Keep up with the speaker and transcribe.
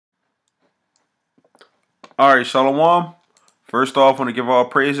All right, Shalom. First off, I want to give all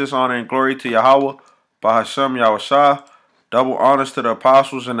praises, honor, and glory to Yahweh, Bahashem Yahushua. Double honors to the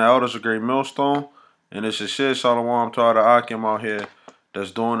apostles and the elders of Great Millstone. And it's a shit, Shalom, to all the Akim out here that's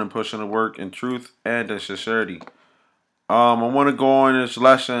doing and pushing the work in truth and in sincerity. I want to go on this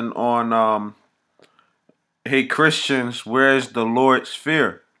lesson on, hey, Christians, where's the Lord's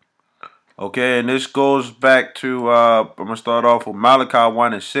fear? Okay, and this goes back to, I'm going to start off with Malachi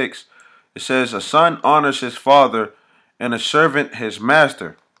 1 and 6. It says, a son honors his father, and a servant his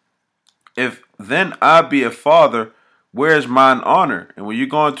master. If then I be a father, where is mine honor? And when you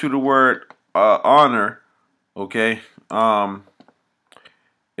go into the word honor, okay,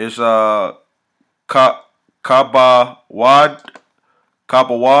 it's kabawad.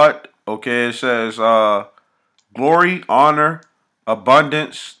 Okay, it says glory, honor,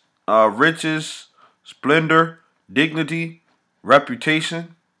 abundance, riches, splendor, dignity,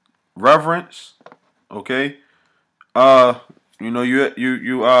 reputation, reverence. Okay. You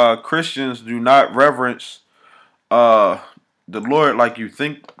Christians do not reverence the Lord like you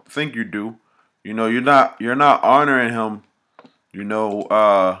think you do. You know, you're not honoring him,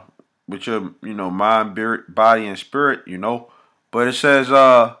 with your, mind, body, and spirit, But it says,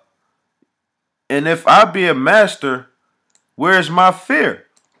 and if I be a master, where is my fear?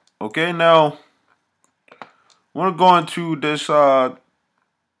 Okay, now I want to go into this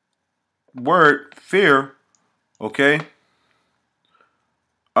word fear, okay?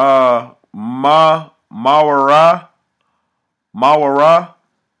 Mawara,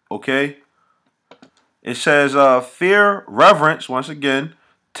 okay? It says fear, reverence, once again,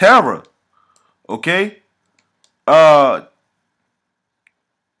 terror, okay?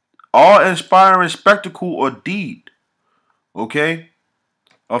 Awe-inspiring spectacle or deed, okay?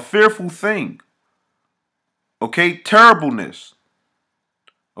 A fearful thing, okay? Terribleness,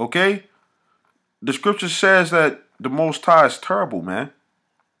 okay? The scripture says that the Most High is terrible, man.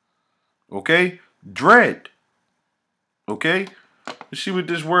 Okay? Dread. Okay? Let's see what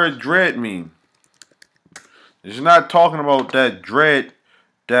this word dread means. It's not talking about that dread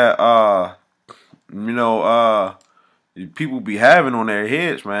that people be having on their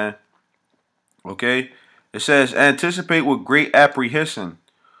heads, man. Okay? It says anticipate with great apprehension.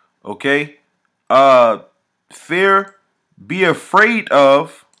 Okay? Fear, be afraid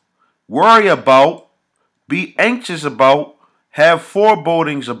of, worry about, be anxious about, have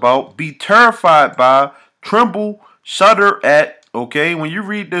forebodings about, be terrified by, tremble, shudder at. Okay, when you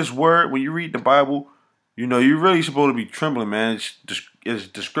read this word, when you read the Bible, you're really supposed to be trembling, man. As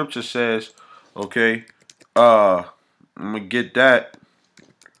the scripture says, okay. I'm gonna get that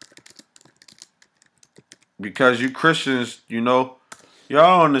because you Christians, y'all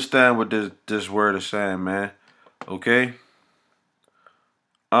don't understand what this word is saying, man. Okay.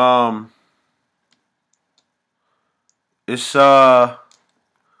 It's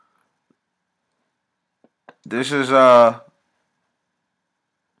this is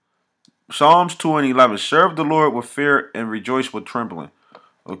Psalms 2 and 11. Serve the Lord with fear and rejoice with trembling.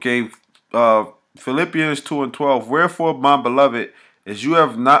 Okay. Philippians 2 and 12. Wherefore, my beloved, as you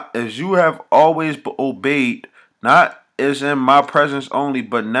have always obeyed, not as in my presence only,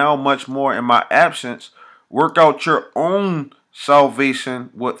 but now much more in my absence, work out your own salvation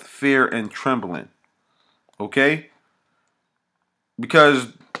with fear and trembling. Okay? Because,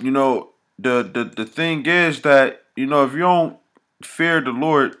 the thing is that, if you don't fear the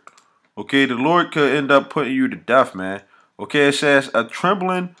Lord, okay, the Lord could end up putting you to death, man. Okay, it says a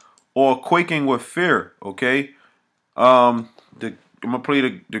trembling or quaking with fear, okay? I'm going to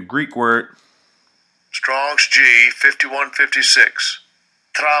play the Greek word. Strong's G 5156.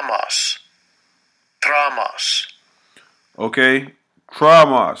 Tramos. Okay,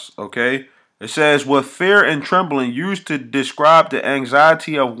 tramos, okay? It says, with fear and trembling used to describe the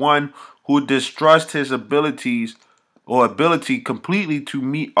anxiety of one who distrusts his ability completely to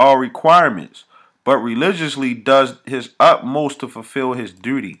meet all requirements, but religiously does his utmost to fulfill his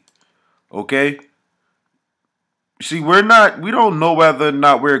duty. Okay? See, we don't know whether or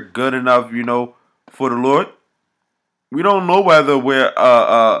not we're good enough, for the Lord. We don't know whether we're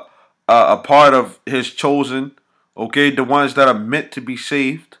a part of his chosen, okay, the ones that are meant to be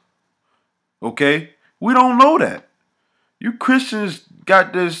saved. Okay? We don't know that. You Christians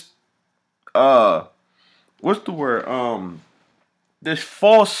got this what's the word? This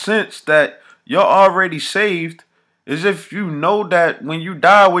false sense that you're already saved, as if you know that when you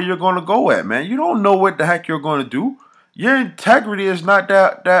die where you're gonna go at, man. You don't know what the heck you're gonna do. Your integrity is not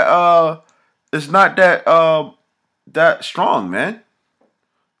that strong, man.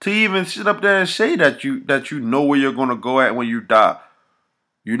 To even sit up there and say that you know where you're gonna go at when you die.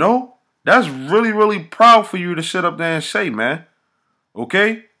 That's really, really proud for you to sit up there and say, man.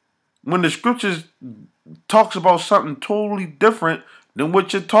 Okay? When the scriptures talks about something totally different than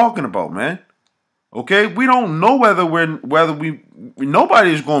what you're talking about, man. Okay? We don't know whether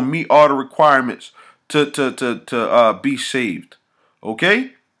nobody is gonna meet all the requirements to be saved.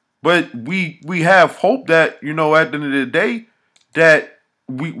 Okay? But we have hope that, at the end of the day, that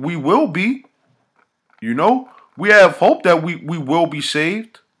we will be, we have hope that we will be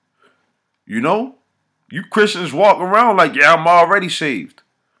saved. You Christians walk around like, yeah, I'm already saved.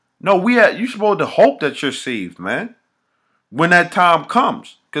 No, you supposed to hope that you're saved, man. When that time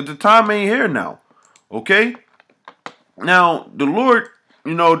comes. Because the time ain't here now. Okay? Now, the Lord,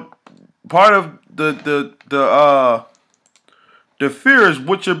 part of the fear is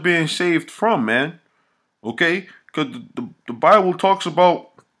what you're being saved from, man. Okay? Because the Bible talks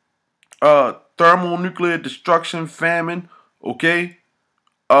about thermonuclear destruction, famine, okay?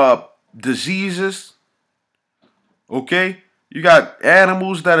 Diseases, okay? You got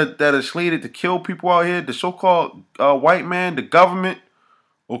animals that are slated to kill people out here. The so-called white man, the government,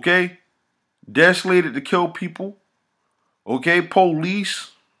 okay? They're slated to kill people, okay?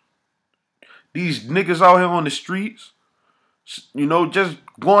 Police, these niggas out here on the streets, just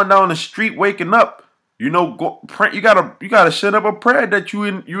going down the street, waking up. You gotta set up a prayer that you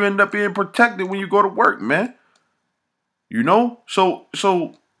end up being protected when you go to work, man. So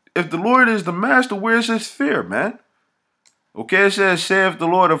if the Lord is the master, where's his fear, man? Okay, it saith the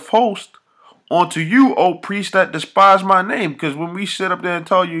Lord of hosts, unto you, O priests that despise my name. Because when we sit up there and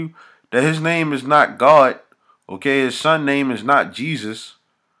tell you that his name is not God, okay, his son name is not Jesus,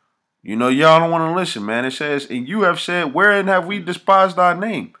 y'all don't want to listen, man. It says, and you have said, wherein have we despised thy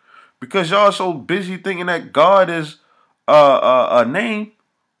name? Because y'all so busy thinking that God is a name,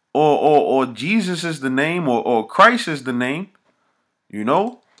 or Jesus is the name, or Christ is the name.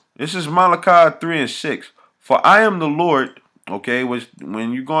 This is Malachi 3:6. For I am the Lord, okay, which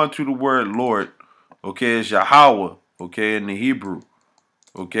when you go into the word Lord, okay, it's Yahweh, okay, in the Hebrew,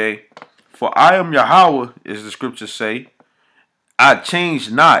 okay. For I am Yahweh, as the scriptures say, I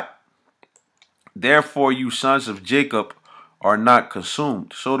change not. Therefore, you sons of Jacob are not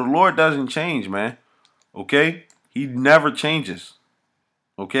consumed. So the Lord doesn't change, man. Okay? He never changes.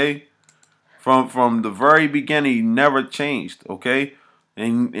 Okay? From the very beginning, he never changed. Okay?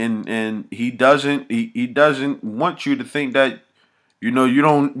 And he doesn't want you to think that you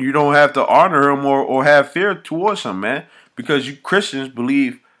don't have to honor him or have fear towards him, man. Because you Christians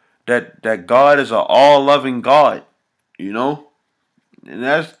believe that God is an all-loving God. And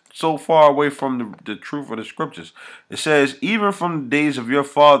that's so far away from the truth of the scriptures. It says, even from the days of your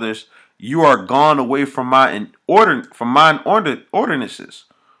fathers, you are gone away from mine ordinances.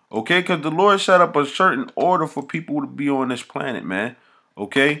 Okay, because the Lord set up a certain order for people to be on this planet, man.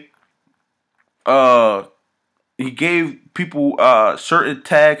 Okay. He gave people certain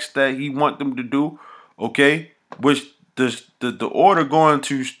tasks that he want them to do. Okay, which the order going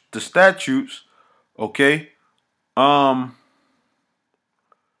to the statutes. Okay.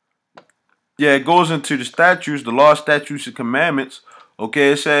 Yeah, it goes into the statutes, the law, statutes, and commandments.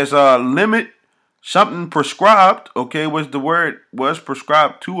 Okay, it says limit something prescribed. Okay, was the word was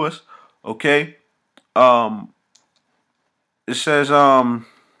prescribed to us. Okay, it says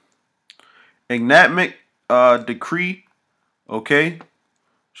enactment decree. Okay,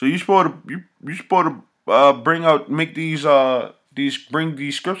 so you supposed to bring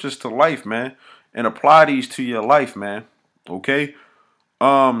these scriptures to life, man, and apply these to your life, man. Okay,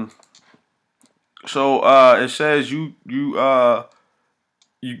 So it says you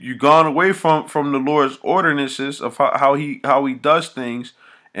gone away from the Lord's ordinances of how he does things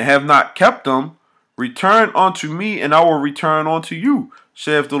and have not kept them. Return unto me, and I will return unto you,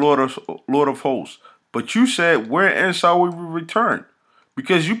 saith the Lord of hosts. But you said, wherein shall we return?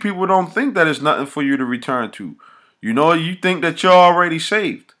 Because you people don't think that it's nothing for you to return to. You think that you're already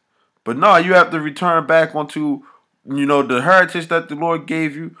saved. But no, you have to return back onto the heritage that the Lord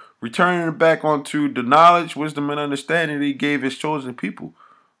gave you, returning it back onto the knowledge, wisdom, and understanding that he gave his chosen people.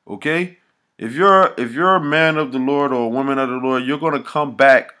 Okay? If you're a man of the Lord or a woman of the Lord, you're going to come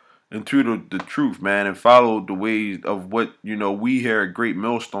back into the truth, man, and follow the ways of what, we here at Great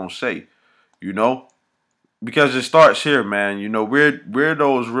Millstone say, because it starts here, man. We're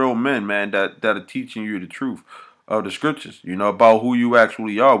those real men, man, that are teaching you the truth of the scriptures, about who you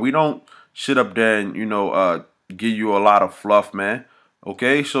actually are. We don't sit up there and, give you a lot of fluff, man.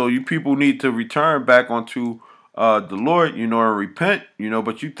 Okay, so you people need to return back onto the Lord, and repent,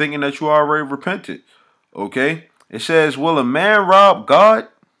 but you thinking that you already repented. Okay, it says, will a man rob God?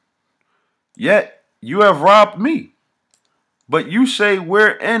 Yet you have robbed me. But you say,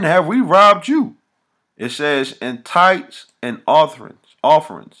 wherein have we robbed you? It says, in tithes and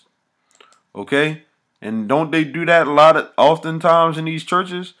offerings. Okay? And don't they do that oftentimes in these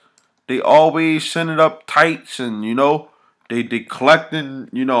churches? They always sending up tithes and, they collecting,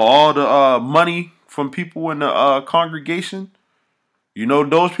 all the money from people in the congregation.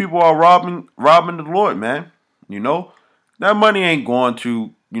 Those people are robbing the Lord, man. That money ain't going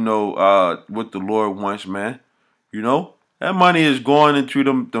to, what the Lord wants, man. That money is going into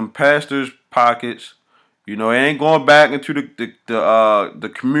them pastors' pockets. It ain't going back into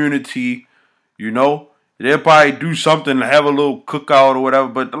the community. They'll probably do something to have a little cookout or whatever.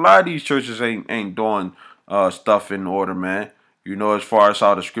 But a lot of these churches ain't doing stuff in order, man. As far as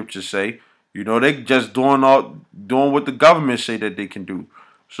how the scriptures say. They just doing what the government say that they can do.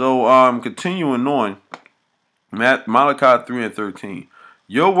 So continuing on, Malachi 3:13.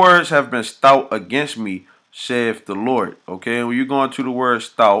 Your words have been stout against me, saith the Lord. Okay, when you go into the word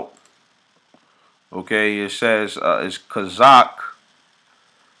stout, okay, it says it's kazak,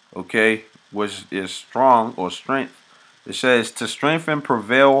 okay, which is strong or strength. It says to strengthen,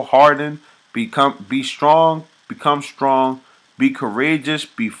 prevail, harden, be strong, become strong, be courageous,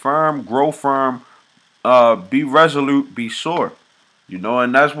 be firm, grow firm, be resolute, be sore.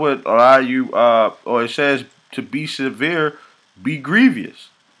 And that's what a lot of you, or it says to be severe, be grievous.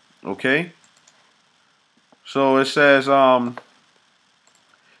 Okay? So it says,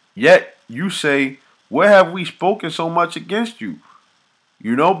 yet you say, where have we spoken so much against you?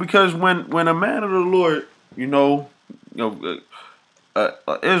 Because when a man of the Lord,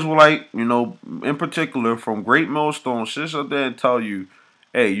 Israelite, in particular from Great Millstone, sits up there and tell you,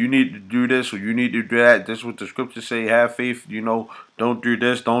 hey, you need to do this or you need to do that. This is what the scriptures say. Have faith. Don't do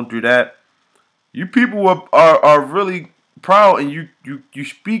this. Don't do that. You people are really proud, and you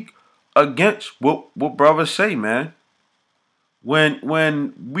speak against what brothers say, man.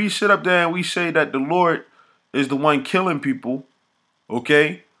 When we sit up there and we say that the Lord is the one killing people,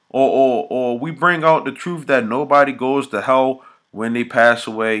 okay, or we bring out the truth that nobody goes to hell when they pass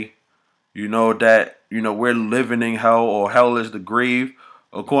away, that we're living in hell, or hell is the grave,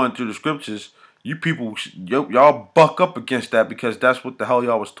 according to the scriptures. You people, y'all buck up against that because that's what the hell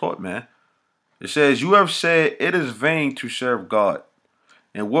y'all was taught, man. It says, you have said it is vain to serve God.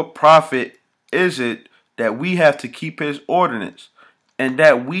 And what profit is it that we have to keep his ordinance, and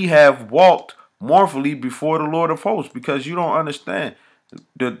that we have walked mournfully before the Lord of hosts? Because you don't understand.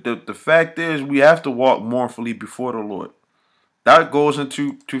 The fact is, we have to walk mournfully before the Lord. That goes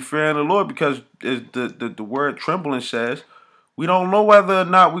into fearing the Lord, because the word trembling says, we don't know whether or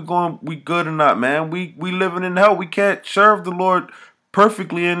not we good or not, man. We living in hell. We can't serve the Lord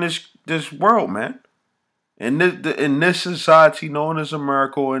perfectly in this world, man. In this society known as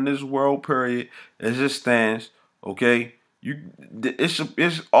America, or in this world period as it stands, okay,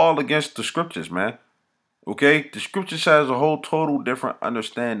 it's all against the scriptures, man. Okay, the scriptures has a whole total different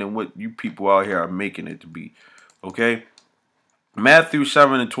understanding what you people out here are making it to be. Okay, Matthew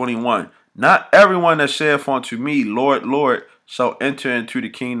 7:21. Not everyone that saith unto me, Lord, Lord, shall enter into the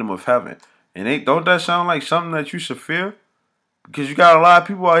kingdom of heaven. And don't that sound like something that you should fear? Because you got a lot of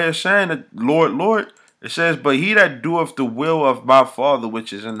people out here saying that, Lord, Lord. It says, but he that doeth the will of my Father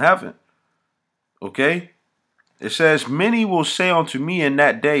which is in heaven. Okay? It says, many will say unto me in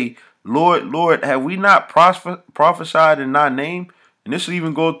that day, Lord, Lord, have we not prophesied in thy name? And this will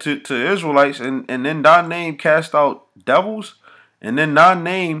even go to Israelites, and in thy name cast out devils, and in thy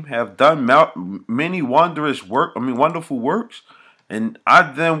name have done many wonderful works. And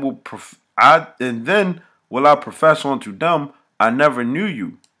then will I profess unto them, I never knew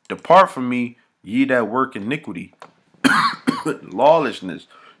you. Depart from me, ye that work iniquity. Lawlessness.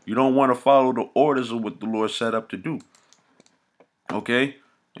 You don't want to follow the orders of what the Lord set up to do. Okay?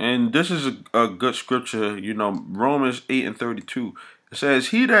 And this is a good scripture, Romans 8:32. It says,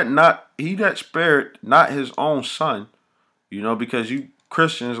 he that spared not his own son, because you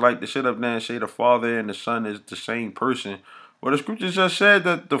Christians like to sit up there and say the Father and the Son is the same person. Well, the scripture just said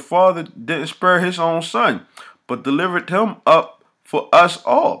that the Father didn't spare his own son, but delivered him up for us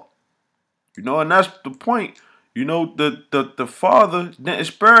all. And that's the point. The Father didn't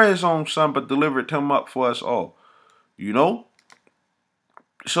spare his own son, but delivered him up for us all.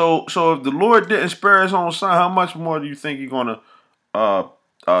 So if the Lord didn't spare his own son, how much more do you think he's gonna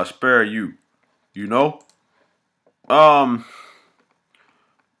spare you?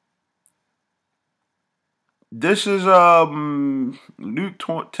 This is Luke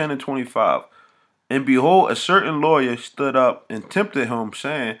 10:25. And behold, a certain lawyer stood up and tempted him,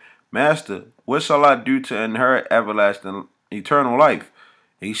 saying, Master, what shall I do to inherit eternal life?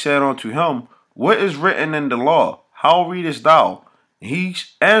 And he said unto him, what is written in the law? how readest thou? He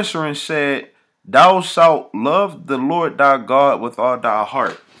answering said, Thou shalt love the Lord thy God with all thy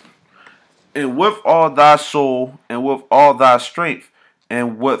heart, and with all thy soul, and with all thy strength,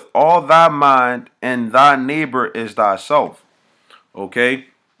 and with all thy mind, and thy neighbor is thyself. Okay?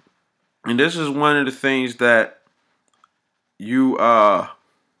 And this is one of the things that you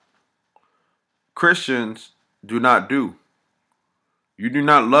Christians do not do. You do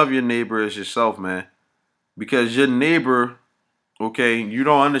not love your neighbor as yourself, man. Because your neighbor, okay, you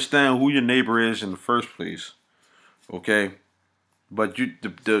don't understand who your neighbor is in the first place. Okay? But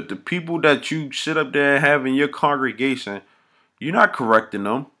the people that you sit up there and have in your congregation, you're not correcting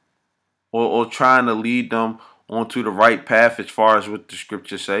them or trying to lead them onto the right path as far as what the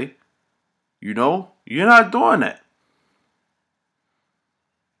scriptures say. You know, you're not doing that.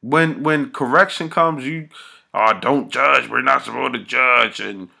 When correction comes, you don't judge. We're not supposed to judge,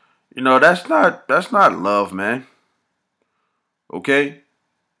 and that's not love, man. Okay.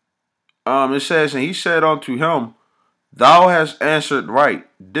 It says, and he said unto him, Thou hast answered right.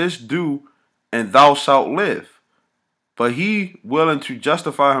 This do, and thou shalt live. But he, willing to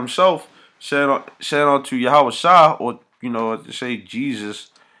justify himself, said unto Yahushua, or to say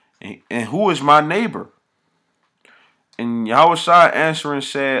Jesus, and who is my neighbor? And Yahushua answering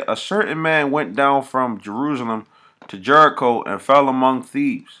said, A certain man went down from Jerusalem to Jericho and fell among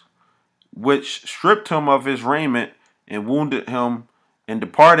thieves, which stripped him of his raiment and wounded him and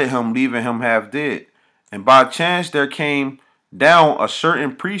departed him, leaving him half dead. And by chance there came down a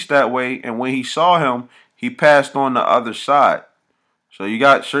certain priest that way, and when he saw him, he passed on the other side. So you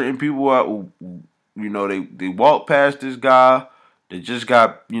got certain people who, they walk past this guy that just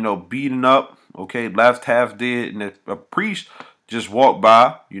got, beaten up, okay, left half dead, and a priest just walked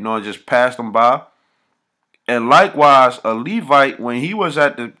by, and just passed him by. And likewise, a Levite, when he was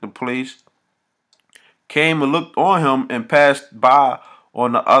at the place, came and looked on him and passed by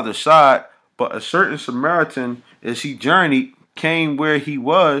on the other side. But a certain Samaritan, as he journeyed, came where he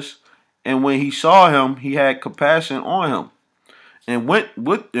was, and when he saw him, he had compassion on him, and went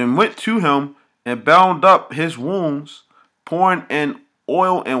to him and bound up his wounds, pouring in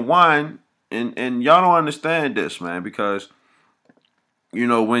oil and wine. And y'all don't understand this, man, because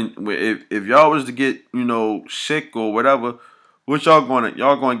if y'all was to get sick or whatever, what y'all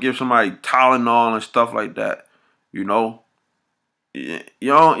gonna give somebody Tylenol and stuff like that, Y'all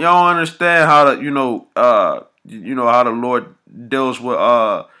don't understand how how the Lord deals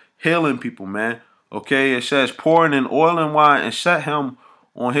with healing people, man. Okay, it says pouring in oil and wine, and set him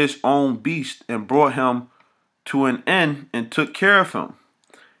on his own beast, and brought him to an inn, and took care of him.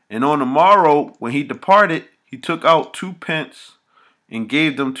 And on the morrow, when he departed, he took out 2 pence and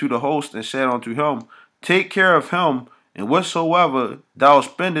gave them to the host, and said unto him, Take care of him, and whatsoever thou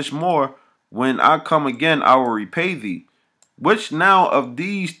spendest more, when I come again, I will repay thee. Which now of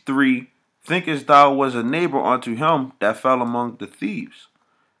these 3 thinkest thou was a neighbor unto him that fell among the thieves?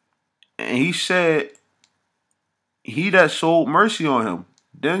 And he said, He that showed mercy on him.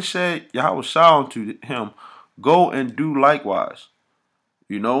 Then said Yahushua unto him, Go and do likewise.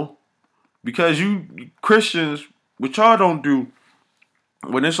 Because you Christians, what y'all don't do,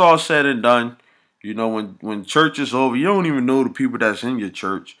 when it's all said and done, when church is over, you don't even know the people that's in your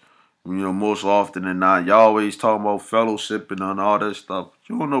church. Most often than not, y'all always talking about fellowship and all that stuff.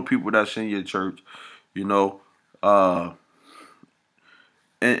 You don't know people that's in your church, and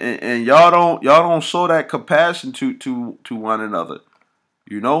y'all don't show that compassion to one another.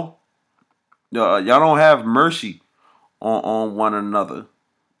 Y'all don't have mercy on one another.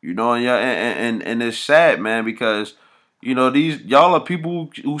 And it's sad, man, because these y'all are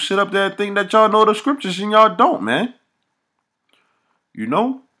people who sit up there and think that y'all know the scriptures and y'all don't, man.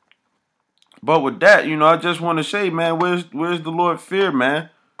 But with that, I just want to say, man, where's the Lord fear, man?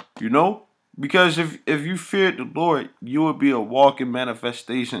 Because if you feared the Lord, you would be a walking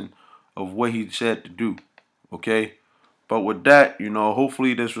manifestation of what He said to do. Okay? But with that,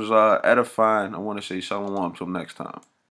 hopefully this was edifying. I want to say shalom until next time.